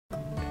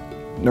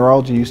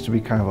Neurology used to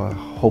be kind of a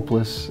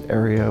hopeless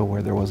area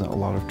where there wasn't a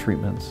lot of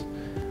treatments.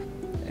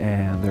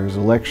 And there's a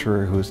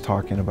lecturer who was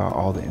talking about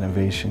all the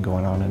innovation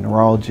going on in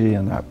neurology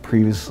and that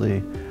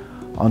previously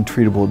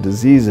untreatable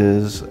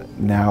diseases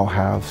now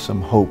have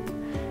some hope.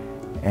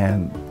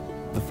 And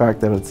the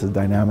fact that it's a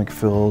dynamic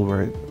field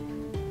where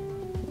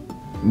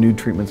new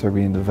treatments are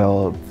being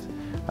developed,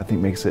 I think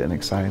makes it an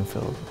exciting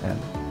field. And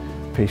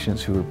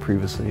patients who were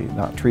previously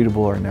not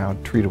treatable are now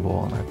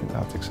treatable, and I think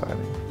that's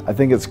exciting. I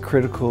think it's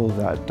critical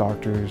that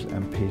doctors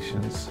and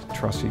patients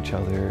trust each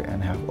other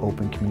and have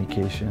open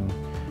communication,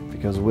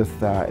 because with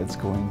that it's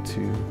going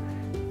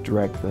to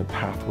direct the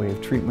pathway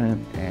of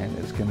treatment and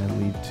it's going to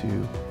lead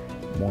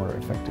to more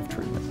effective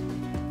treatment.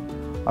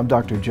 I'm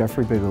Dr.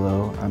 Jeffrey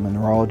Bigelow. I'm a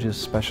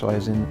neurologist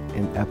specializing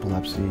in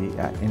epilepsy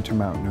at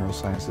Intermountain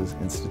Neurosciences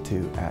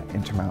Institute at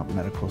Intermountain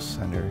Medical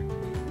Center.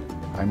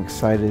 I'm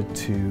excited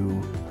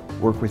to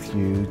work with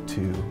you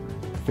to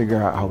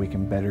figure out how we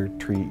can better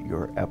treat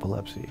your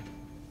epilepsy.